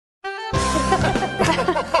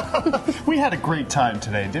We had a great time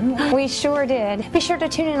today, didn't we? We sure did. Be sure to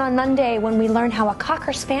tune in on Monday when we learn how a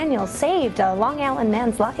Cocker Spaniel saved a Long Island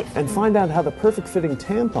man's life. And find out how the perfect fitting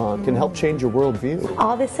tampon can help change your worldview.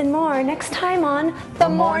 All this and more next time on The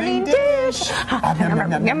Morning Dish.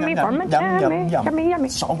 Yummy for my tummy. Yummy, yummy.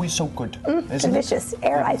 It's always so good, isn't Delicious.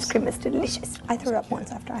 Air ice cream is delicious. I threw up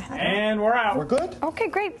once after I had it. And we're out. We're good? Okay,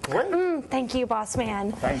 great. Thank you, boss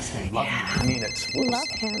man. Thanks, Steve. Love you. I mean it. Whoops. Love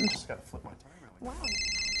him. Just gotta flip my timer. Wow.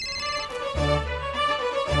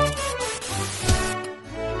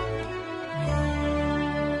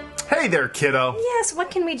 Hey there, kiddo. Yes, what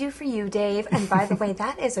can we do for you, Dave? And by the way,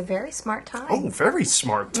 that is a very smart time. Oh, very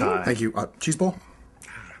smart time. Thank you. Cheese bowl?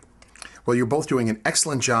 Well, you're both doing an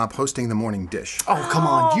excellent job hosting the morning dish. Oh, come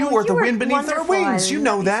on. You are the wind beneath our wonderful. wings. You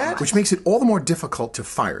know that. Which makes it all the more difficult to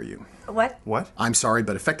fire you. What? What? I'm sorry,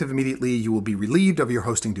 but effective immediately, you will be relieved of your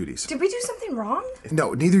hosting duties. Did we do something wrong?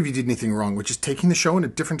 No, neither of you did anything wrong. We're just taking the show in a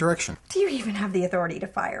different direction. Do you even have the authority to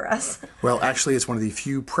fire us? Well, actually, it's one of the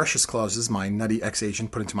few precious clauses my nutty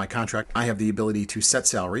ex-agent put into my contract. I have the ability to set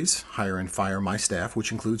salaries, hire and fire my staff,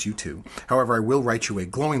 which includes you too. However, I will write you a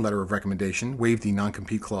glowing letter of recommendation, waive the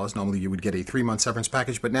non-compete clause. Normally, you would get a 3-month severance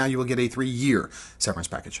package, but now you will get a 3-year severance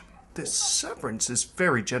package. This severance is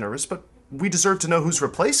very generous, but we deserve to know who's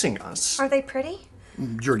replacing us. Are they pretty?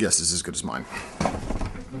 Your guess is as good as mine.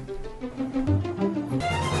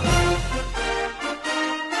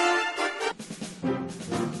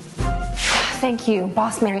 Thank you,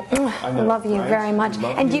 boss man. I love you very much.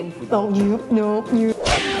 And you.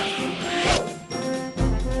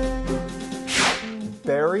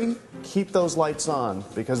 Barry, keep those lights on,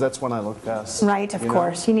 because that's when I look best. Right, of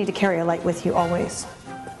course. You need to carry a light with you always.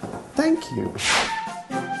 Thank you.